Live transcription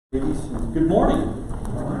Good morning.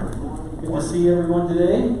 Good to see everyone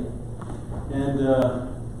today. And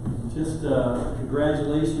just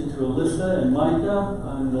congratulations to Alyssa and Micah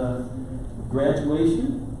on the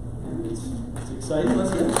graduation. And it's exciting.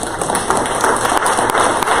 Let's get it.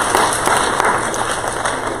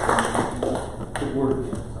 Good work.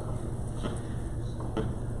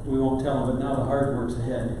 We won't tell them, but now the hard work's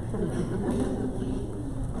ahead.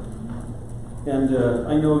 And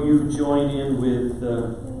I know you join in with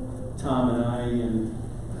Tom and I, and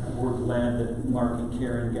we're glad that Mark and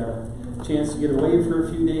Karen got a chance to get away for a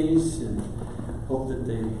few days, and hope that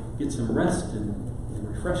they get some rest and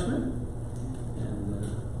refreshment. And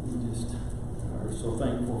we just are so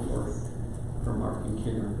thankful for Mark and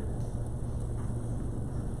Karen.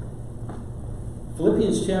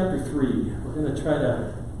 Philippians chapter 3. We're going to try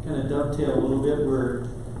to kind of dovetail a little bit where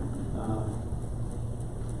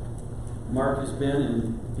Mark has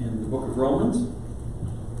been in the book of Romans.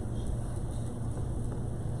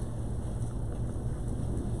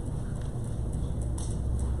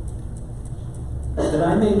 That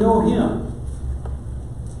I may know him,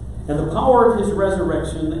 and the power of his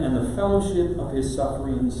resurrection, and the fellowship of his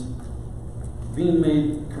sufferings, being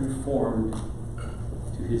made conformed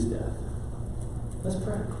to his death. Let's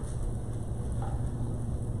pray.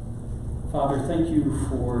 Father, thank you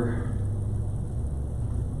for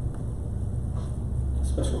a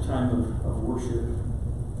special time of worship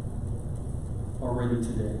already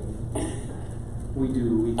today. We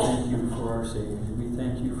do. We thank you for our Savior. We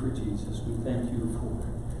thank you for Jesus. We thank you for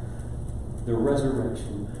the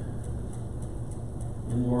resurrection.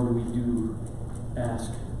 And Lord, we do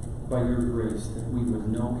ask by your grace that we would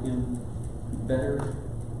know him better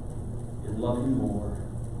and love him more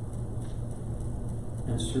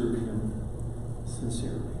and serve him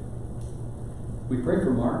sincerely. We pray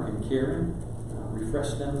for Mark and Karen.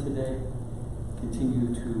 Refresh them today.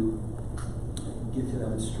 Continue to give to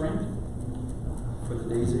them strength for the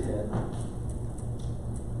days ahead.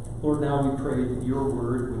 Lord, now we pray that your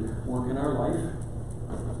word would work in our life,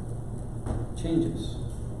 change us,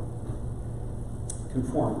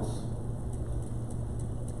 conform us,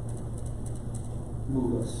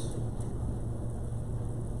 move us.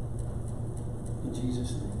 In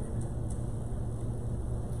Jesus' name.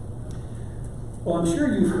 Well, I'm sure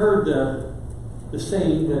you've heard the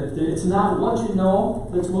saying that it's not what you know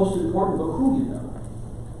that's most important, but who you know.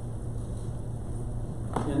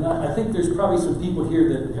 And I think there's probably some people here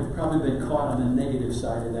that have probably been caught on the negative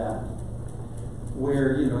side of that,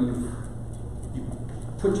 where you've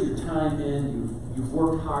put your time in, you've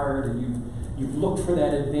worked hard, and you've looked for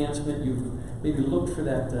that advancement, you've maybe looked for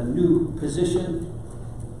that new position,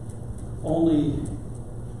 only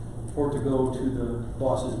for it to go to the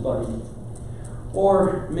boss's buddy,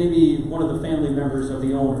 or maybe one of the family members of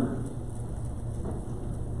the owner.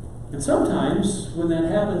 And sometimes when that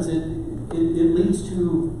happens, it leads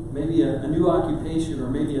to maybe a new occupation, or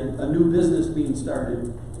maybe a new business being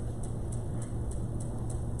started.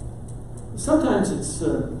 Sometimes it's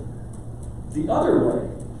the other way.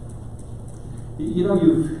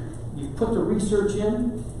 You've put the research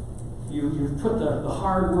in, you've put the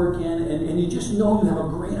hard work in, and you just know you have a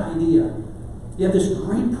great idea. You have this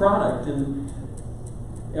great product, and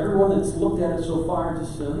everyone that's looked at it so far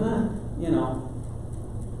just says,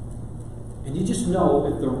 And you just know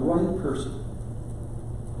if the right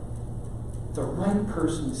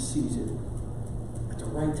person sees it at the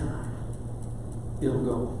right time, it'll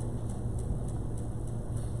go.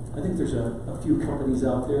 I think there's a few companies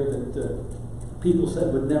out there that people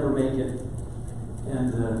said would never make it.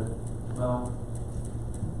 And,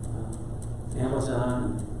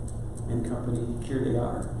 Amazon and company, here they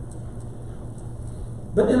are.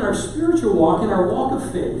 But in our spiritual walk, in our walk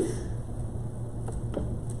of faith,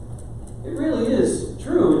 it really is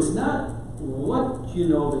true. It's not what you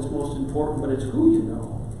know that's most important, but it's who you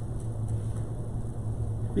know.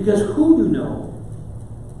 Because who you know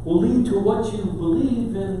will lead to what you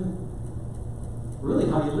believe and really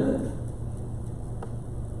how you live.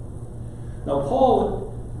 Now,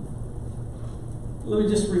 Paul, let me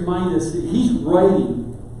just remind us that he's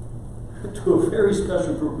writing to a very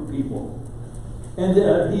special group of people. And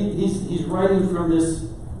he's writing from this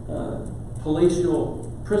palatial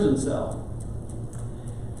prison cell.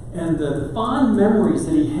 And the fond memories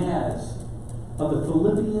that he has of the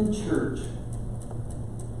Philippian church.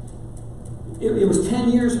 It was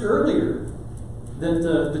 10 years earlier that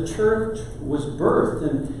the church was birthed.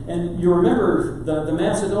 And you remember the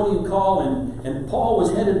Macedonian call, and Paul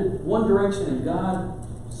was headed one direction, and God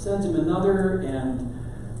sends him another. And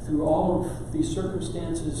through all of these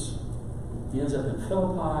circumstances, he ends up in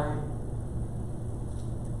Philippi.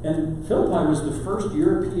 And Philippi was the first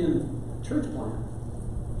European church plant.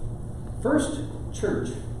 First church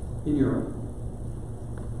in Europe.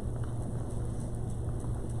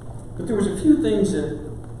 But there was a few things that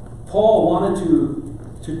Paul wanted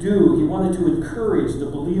to do. He wanted to encourage the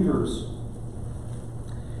believers.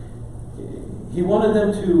 He wanted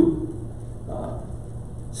them to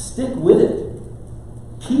stick with it.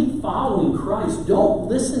 Keep following Christ. Don't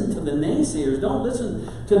listen to the naysayers. Don't listen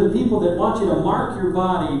to the people that want you to mark your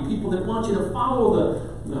body, people that want you to follow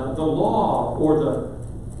the law or the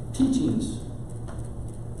teachings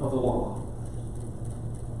of the law.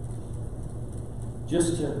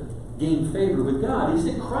 Just to gain favor with God. He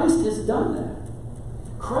said Christ has done that.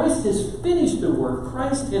 Christ has finished the work.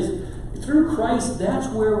 Through Christ, that's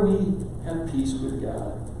where we have peace with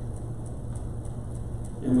God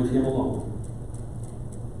and with Him alone.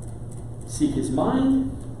 Seek His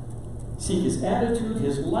mind, seek His attitude,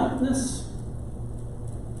 His likeness.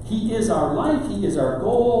 He is our life, He is our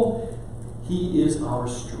goal, He is our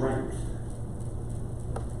strength.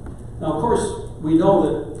 Now, of course, we know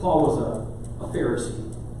that Paul was a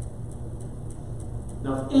Pharisee.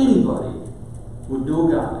 Now, if anybody would know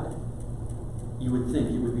God, you would think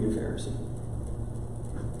he would be a Pharisee.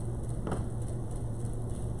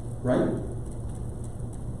 Right?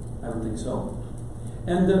 I would think so.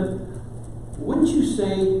 And wouldn't you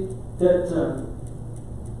say that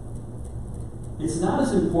it's not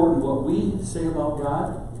as important what we say about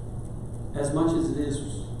God as much as it is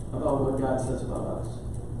about what God says about us?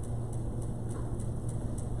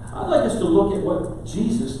 I'd like us to look at what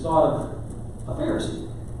Jesus thought of a Pharisee.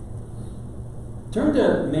 Turn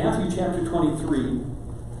to Matthew chapter 23,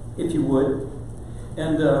 if you would.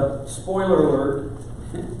 And spoiler alert,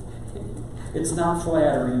 it's not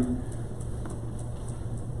flattering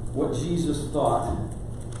what Jesus thought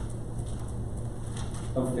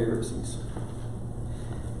of Pharisees.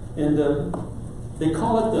 And they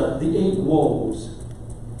call it the 8 woes.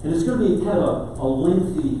 And it's going to be kind of a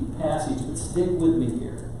lengthy passage, but stick with me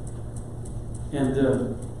here. And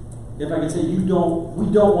if I could say, we don't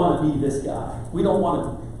want to be this guy. We don't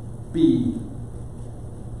want to be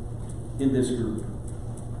in this group.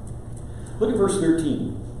 Look at verse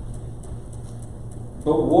 13.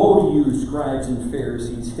 But woe to you, scribes and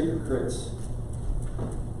Pharisees, hypocrites,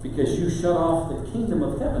 because you shut off the kingdom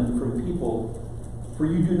of heaven from people, for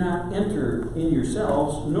you do not enter in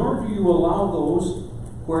yourselves, nor do you allow those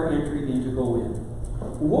who are entering in to go in.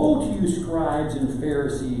 Woe to you, scribes and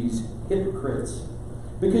Pharisees, hypocrites,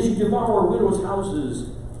 because you devour widows' houses,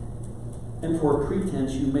 and for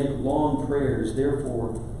pretense you make long prayers,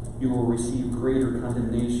 therefore you will receive greater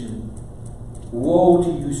condemnation. Woe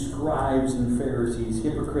to you, scribes and Pharisees,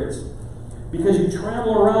 hypocrites, because you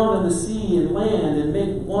travel around on the sea and land and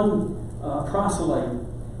make one proselyte,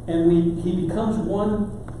 and when he becomes one,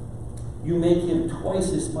 you make him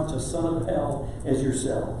twice as much a son of hell as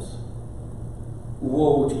yourselves.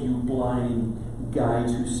 Woe to you, blind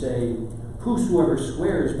guides who say, whosoever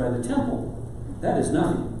swears by the temple, that is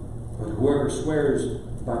nothing, but whoever swears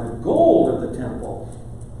by the gold of the temple,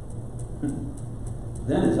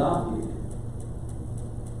 then is obligated.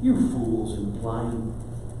 You fools and blind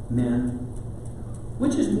men,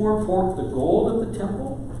 which is more important, the gold of the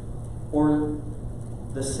temple or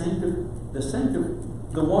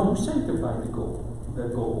the one who sanctified the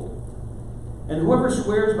gold? And whoever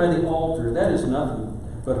swears by the altar, that is nothing,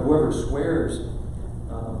 but whoever swears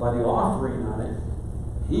by the offering on it,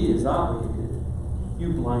 he is obligated.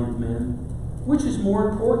 You blind men, which is more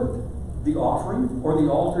important, the offering or the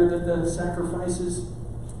altar that sacrifices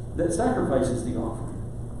the offering?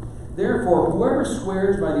 Therefore, whoever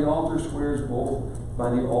swears by the altar swears both by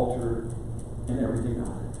the altar and everything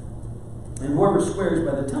on it. And whoever swears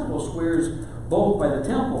by the temple swears both by the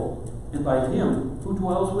temple and by him who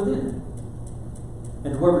dwells within it.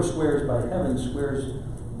 And whoever swears by heaven swears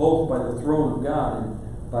both by the throne of God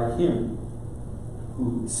and by him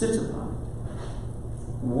who sits upon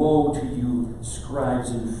it. Woe to you, scribes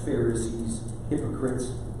and Pharisees,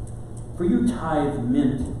 hypocrites, for you tithe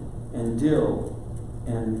mint and dill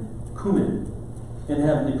and cumin, and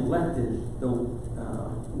have neglected the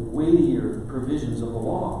weightier provisions of the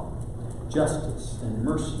law, justice and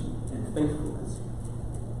mercy and faithfulness.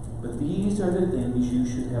 But these are the things you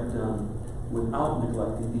should have done without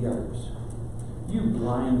neglecting the others. You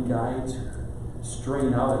blind guides who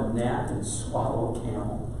strain out a gnat and swallow a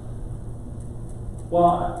camel.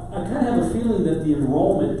 Well, I kind of have a feeling that the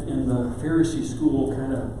enrollment in the Pharisee school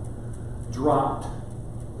kind of dropped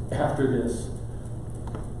after this.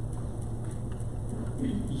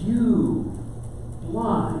 You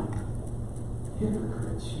blind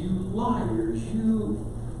hypocrites, you liars,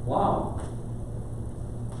 wow.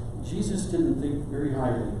 Jesus didn't think very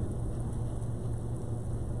highly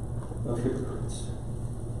of hypocrites.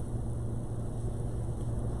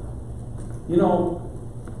 You know,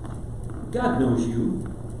 God knows you.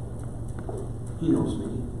 He knows me.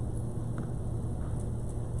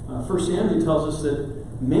 1 Samuel tells us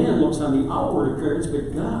that man looks on the outward appearance,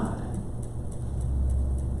 but God,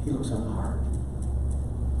 He looks on the heart.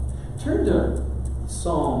 Turn to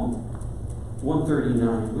Psalm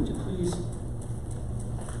 139, would you please?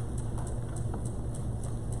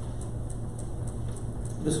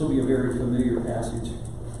 This will be a very familiar passage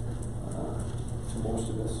to most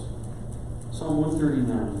of us. Psalm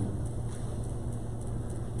 139.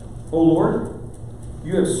 O Lord,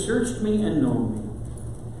 you have searched me and known me.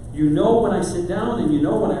 You know when I sit down and you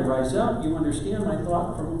know when I rise up. You understand my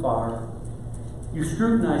thought from afar. You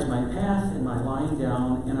scrutinize my path and my lying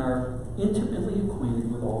down and are intimately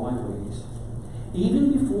acquainted with all my ways.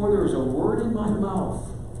 Even before there is a word in my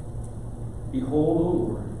mouth, behold, O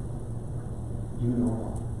Lord, you know all.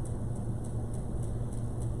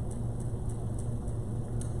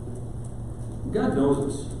 God knows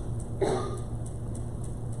us.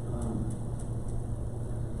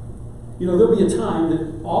 There'll be a time that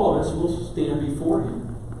all of us will stand before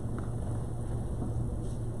Him.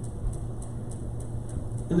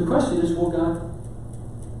 And the question is, will God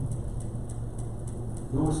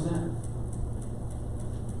know us then?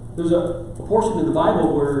 There's a portion in the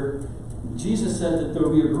Bible where Jesus said that there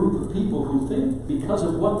will be a group of people who think because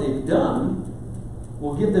of what they've done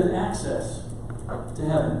will give them access to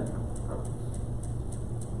heaven.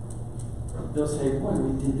 They'll say, boy,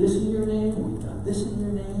 we did this in your name, we've done this in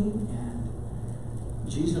your name, and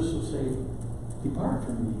Jesus will say, depart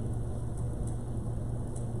from me.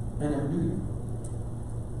 I never knew you.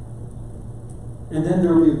 And then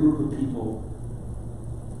there will be a group of people,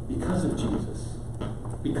 because of Jesus,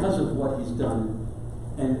 because of what He's done,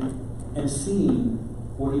 and seeing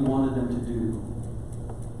what He wanted them to do,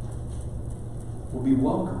 will be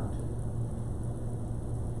welcomed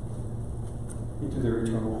into their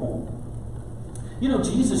eternal home.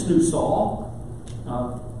 Jesus knew Saul.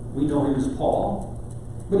 We know him as Paul.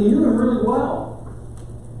 But He knew him really well.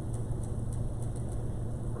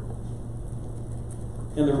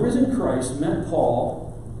 And the risen Christ met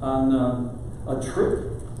Paul on a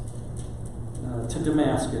trip to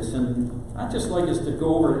Damascus. And I'd just like us to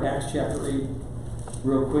go over to Acts chapter 8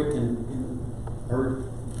 real quick, or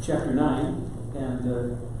chapter 9, and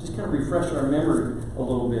just kind of refresh our memory a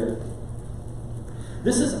little bit.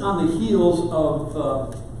 This is on the heels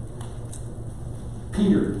of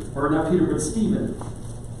Stephen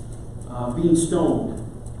being stoned.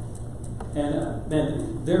 And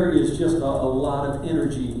there is just a lot of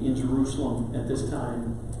energy in Jerusalem at this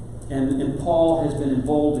time. And Paul has been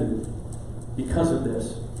emboldened because of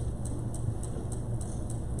this.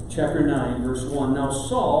 Chapter 9, verse 1. Now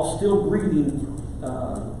Saul, still breathing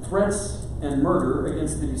threats and murder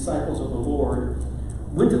against the disciples of the Lord,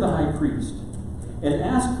 went to the high priest and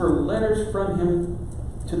asked for letters from him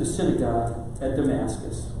to the synagogue at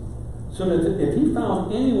Damascus, so that if he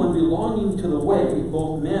found anyone belonging to the way,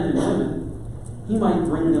 both men and women, he might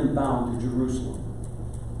bring them bound to Jerusalem.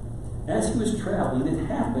 As he was traveling, it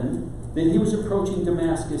happened that he was approaching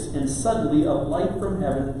Damascus, and suddenly a light from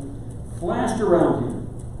heaven flashed around him.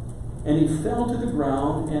 And he fell to the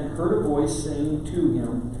ground and heard a voice saying to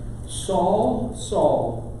him, Saul,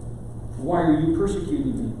 Saul, why are you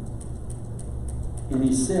persecuting me? And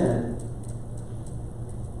he said,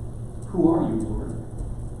 Who are you, Lord?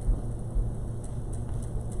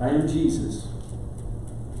 I am Jesus,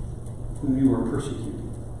 whom you are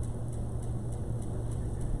persecuting.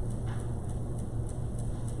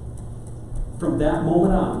 From that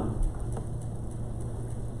moment on,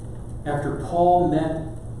 after Paul met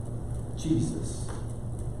Jesus,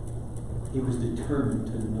 he was determined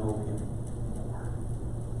to know him more.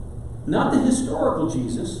 Not the historical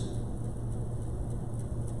Jesus,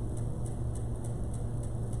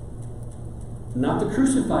 not the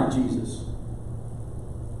crucified Jesus,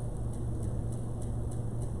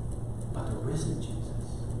 but the risen Jesus.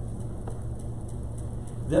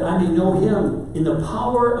 That I may know him in the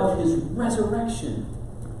power of his resurrection.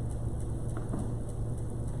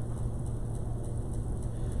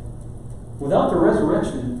 Without the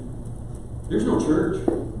resurrection, there's no church.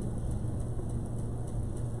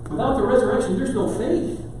 Without the resurrection, there's no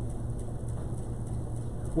faith.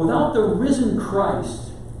 Without the risen Christ,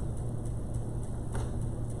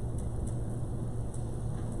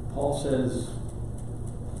 Paul says,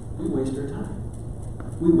 we waste our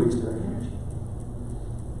time. We waste our energy.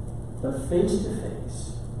 But face to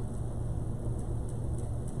face,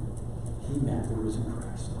 he met the risen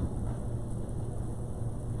Christ.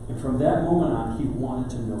 And from that moment on, he wanted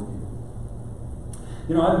to know him.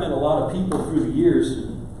 You know, I've met a lot of people through the years.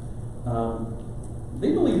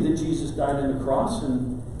 They believe that Jesus died on the cross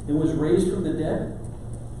and was raised from the dead.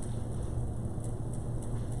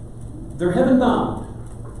 They're heaven bound.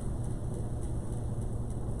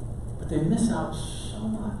 But they miss out so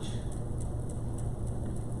much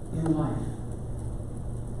in life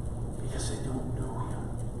because they don't know him.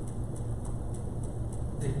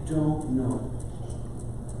 They don't know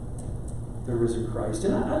the risen Christ.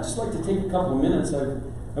 And I'd just like to take a couple of minutes.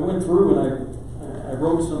 I went through and I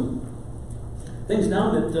wrote some things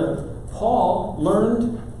down that Paul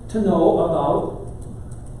learned to know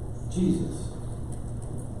about Jesus.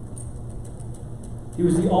 He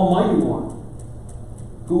was the Almighty One,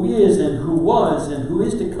 who is and who was and who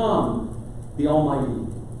is to come, the Almighty,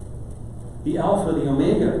 the Alpha, the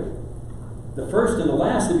Omega, the first and the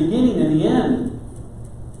last, the beginning and the end.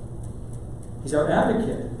 He's our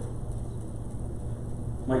advocate.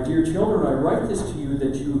 My dear children, I write this to you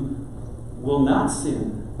that you will not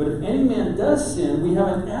sin. But if any man does sin, we have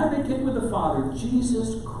an advocate with the Father,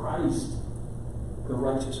 Jesus Christ, the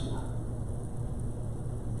righteous one.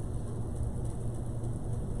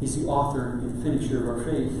 He's the author and finisher of our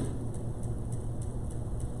faith.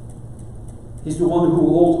 He's the one who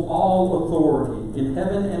holds all authority in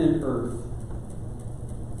heaven and in earth.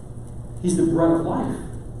 He's the bread of life.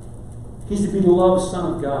 He's the beloved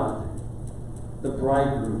Son of God, the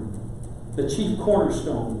bridegroom, the chief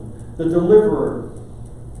cornerstone, the deliverer,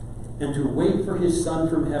 and to wait for his Son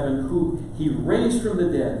from heaven, who he raised from the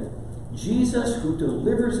dead, Jesus, who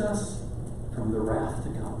delivers us from the wrath to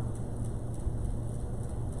come.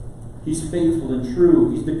 He's faithful and true.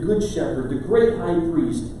 He's the good shepherd, the great high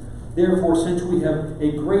priest. Therefore, since we have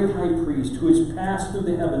a great high priest who has passed through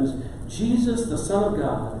the heavens, Jesus, the Son of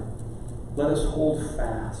God, let us hold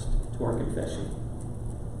fast to our confession.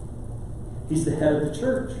 He's the head of the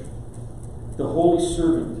church, the holy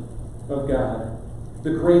servant of God, the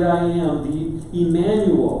great I am, the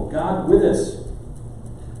Emmanuel, God with us,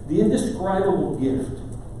 the indescribable gift,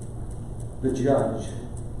 the judge,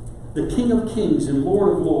 the King of kings and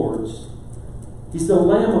Lord of lords. He's the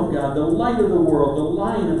Lamb of God, the light of the world, the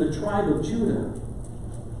Lion of the tribe of Judah.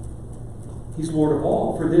 He's Lord of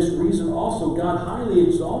all. For this reason also God highly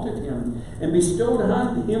exalted him and bestowed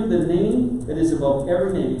on him the name that is above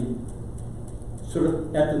every name, so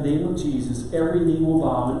that at the name of Jesus every knee will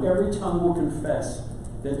bow and every tongue will confess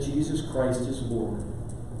that Jesus Christ is Lord,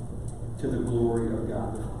 to the glory of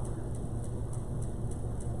God the Father.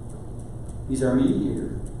 He's our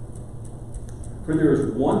mediator. For there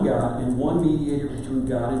is one God and one mediator between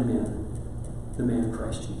God and men, the man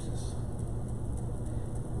Christ Jesus.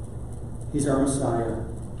 He's our Messiah,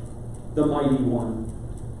 the mighty one,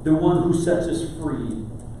 the one who sets us free,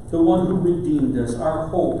 the one who redeemed us, our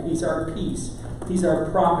hope. He's our peace. He's our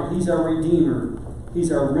prophet. He's our redeemer.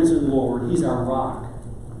 He's our risen Lord. He's our rock.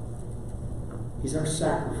 He's our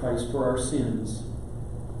sacrifice for our sins.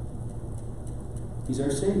 He's our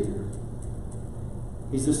Savior.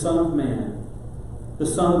 He's the Son of Man, the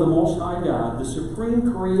Son of the Most High God, the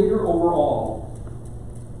supreme creator over all.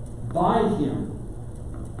 By him,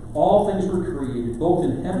 all things were created, both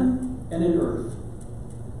in heaven and in earth,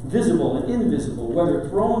 visible and invisible, whether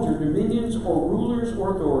thrones or dominions or rulers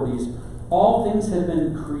or authorities. All things have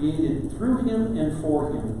been created through him and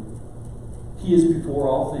for him. He is before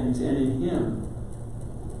all things, and in him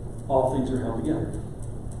all things are held together.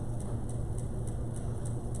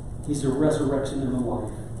 He's the resurrection and the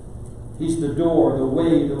life. He's the door, the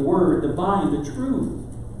way, the word, the vine, the truth.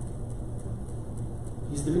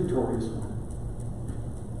 He's the victorious one.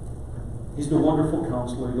 He's the wonderful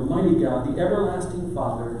counselor, the mighty God, the everlasting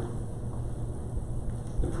Father,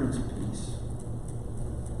 the Prince of Peace.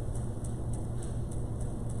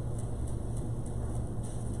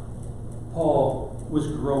 Paul was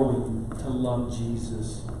growing to love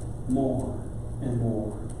Jesus more and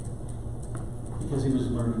more because he was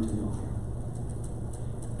learning to know him.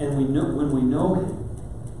 And when we know him,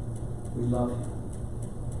 we love him.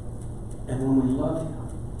 And when we love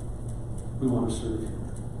him, we want to serve him.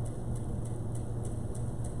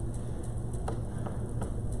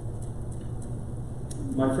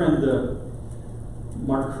 My friend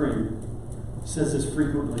Mark Crane says this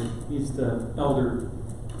frequently. He's the elder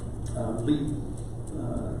lead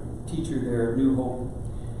teacher there at New Hope.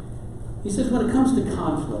 He says, when it comes to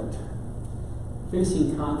conflict,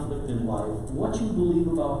 facing conflict in life, what you believe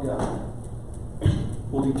about God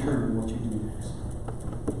will determine what you do next.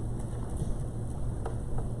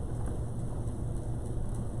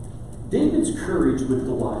 David's courage with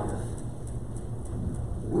Goliath,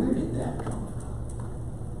 where did that come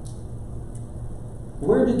from?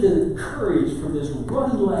 Where did the courage from this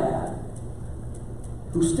ruddy lad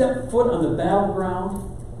who stepped foot on the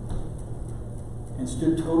battleground and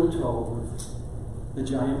stood toe-to-toe with the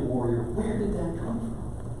giant warrior, where did that come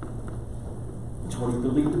from? It's what he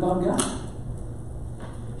believed about God.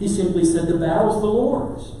 He simply said, the battle's the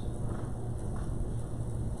Lord's.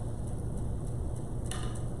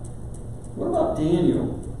 What about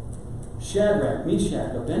Daniel, Shadrach,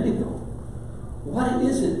 Meshach, Abednego? What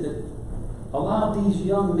is it that allowed these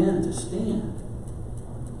young men to stand?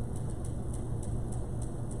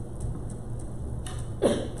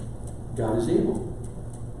 God is able.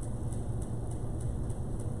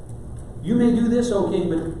 You may do this, O king,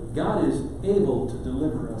 but God is able to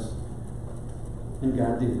deliver us. And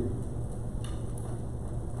God did.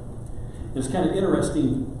 It's kind of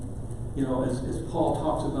interesting, as Paul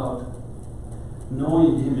talks about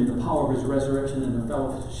knowing him in the power of his resurrection and the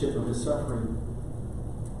fellowship of his suffering.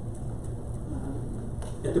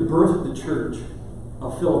 At the birth of the church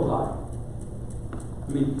of Philippi,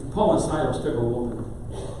 Paul and Silas took a whooping.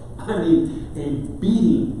 A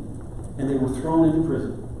beating, and they were thrown into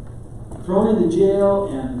prison. Thrown into jail,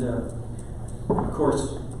 and of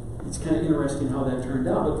course, it's kind of interesting how that turned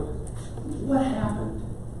out. But what happened?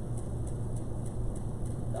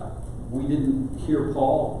 We didn't hear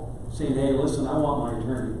Paul saying, hey, listen, I want my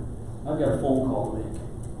attorney. I've got a phone call to make.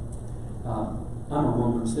 I'm a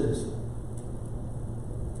Roman citizen.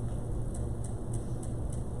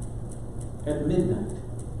 At midnight,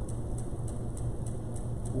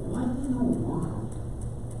 what in the world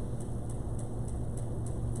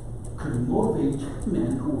could motivate two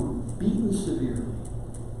men who were beaten severely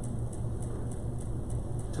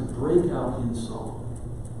to break out in song?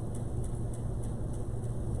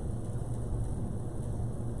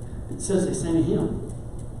 It says they sang a hymn.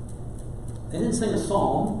 They didn't sing a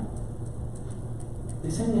psalm. They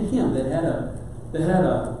sang a hymn that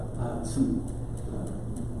had some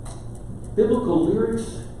biblical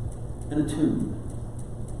lyrics and a tune.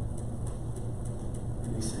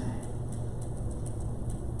 And they sang.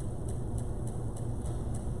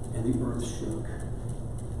 And the earth shook.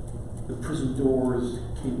 The prison doors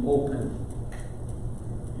came open.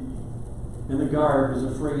 And the guard was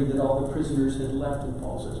afraid that all the prisoners had left. And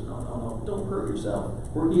Paul says, no, don't hurt yourself.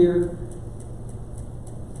 We're here.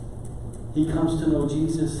 He comes to know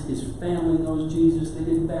Jesus. His family knows Jesus. They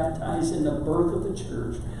get baptized, and the birth of the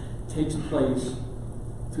church takes place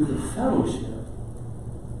through the fellowship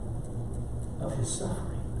of his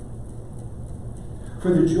suffering.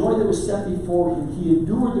 For the joy that was set before him, he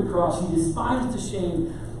endured the cross. He despised the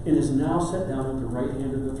shame, and is now set down at the right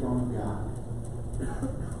hand of the throne of God.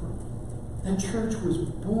 That church was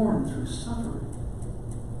born through suffering.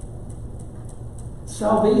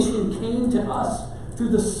 Salvation came to us through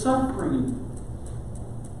the suffering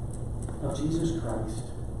of Jesus Christ.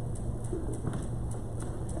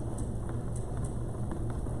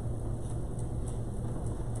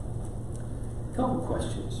 A couple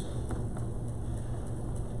questions.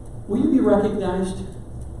 Will you be recognized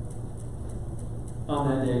on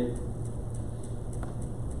that day?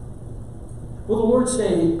 Will the Lord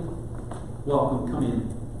say, welcome, come in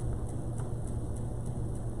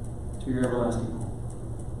to your everlasting home?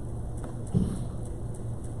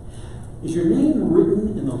 Is your name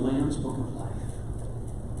written in the Lamb's Book of Life?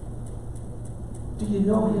 Do you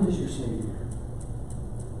know him as your Savior?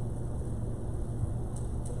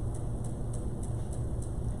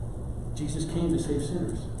 Jesus came to save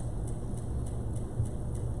sinners.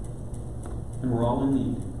 And we're all in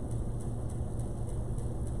need.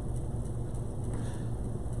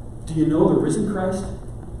 Do you know the risen Christ?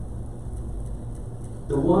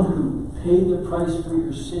 The one who paid the price for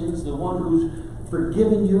your sins, the one who's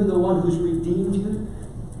forgiven you, the one who's redeemed you,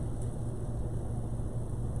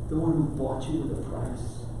 the one who bought you with a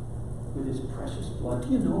price, with his precious blood. Do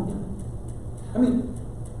you know him?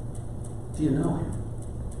 Do you know him?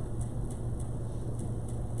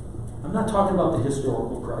 I'm not talking about the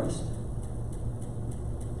historical Christ.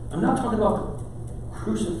 I'm not talking about the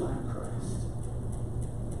crucified Christ.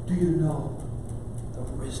 Do you know the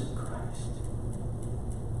risen Christ?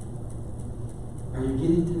 Are you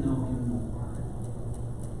getting to know him more?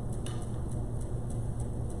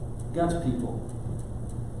 God's people,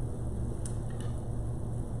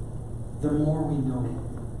 the more we know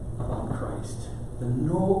about Christ, the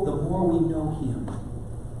more we know him,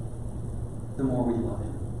 the more we love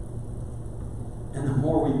him. And the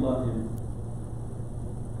more we love him,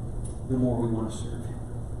 the more we want to serve him.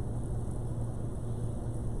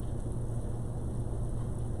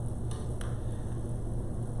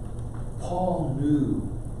 Paul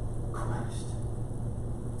knew Christ.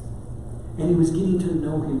 And he was getting to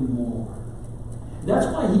know him more. That's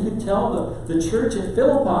why he could tell the church at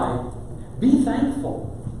Philippi, be thankful.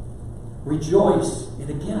 Rejoice. And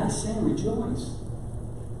again, I say rejoice.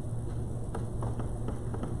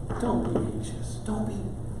 Don't be anxious.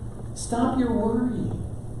 Stop your worrying.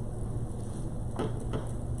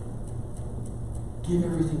 Give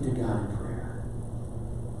everything to God in prayer.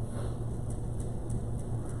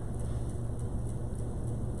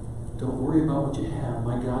 Don't worry about what you have.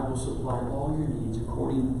 My God will supply all your needs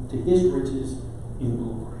according to his riches in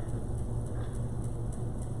glory.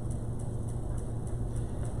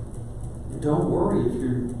 And don't worry if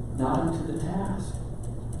you're not up to the task,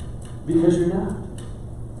 because you're not.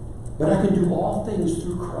 But I can do all things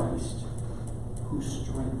through Christ who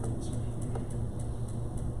strengthens me.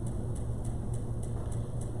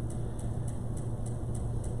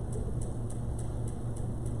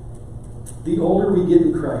 The older we get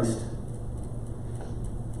in Christ,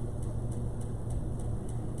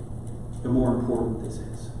 the more important this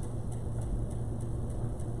is.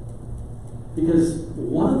 Because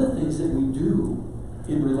one of the things that we do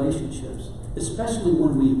in relationships, especially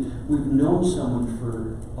when we've known someone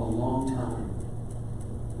for a long time,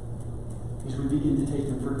 is we begin to take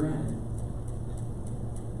them for granted.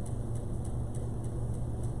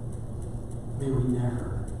 May we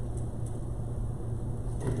never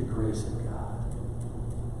take the grace of God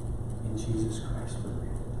in Jesus Christ for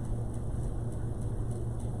granted.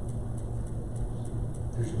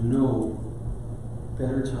 There's no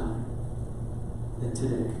better time than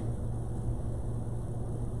today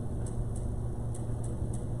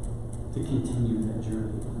to continue that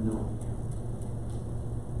journey of knowing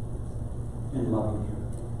Him and loving Him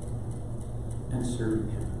and serving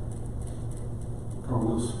Him. For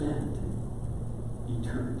we'll spend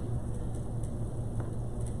eternity.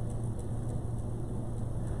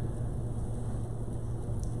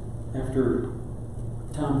 After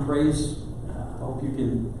Tom prays, I hope you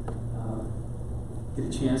can get a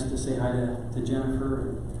chance to say hi to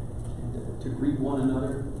Jennifer and to greet one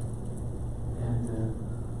another. And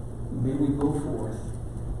may we go forth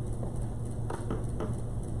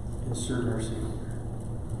and serve our Savior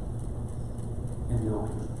and know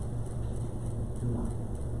Him and love Him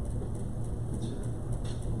and serve Him.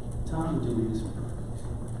 Tom, would you lead us in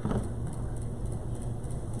prayer?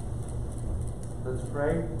 Let's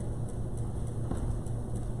pray.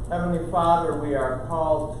 Heavenly Father, we are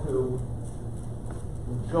called to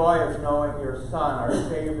the joy of knowing your Son, our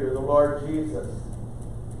Savior, the Lord Jesus.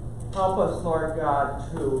 Help us, Lord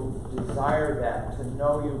God, to desire that, to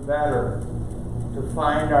know you better, to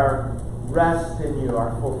find our rest in you,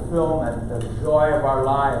 our fulfillment, the joy of our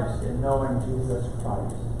lives in knowing Jesus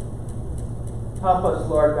Christ. Help us,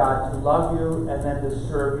 Lord God, to love you and then to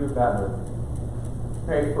serve you better.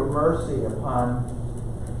 Pray for mercy upon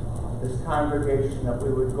this congregation, that we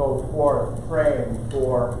would go forth praying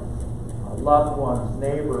for loved ones,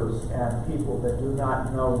 neighbors, and people that do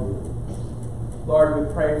not know you. Lord,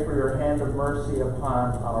 we pray for your hand of mercy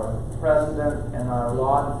upon our president and our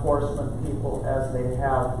law enforcement people as they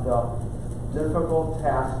have the difficult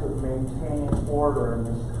task of maintaining order in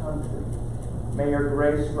this country. May your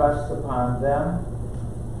grace rest upon them,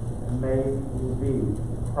 and may we be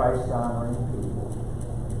Christ-honoring people.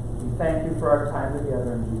 We thank you for our time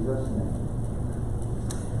together in Jesus' name.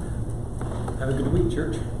 Have a good week,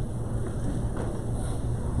 church.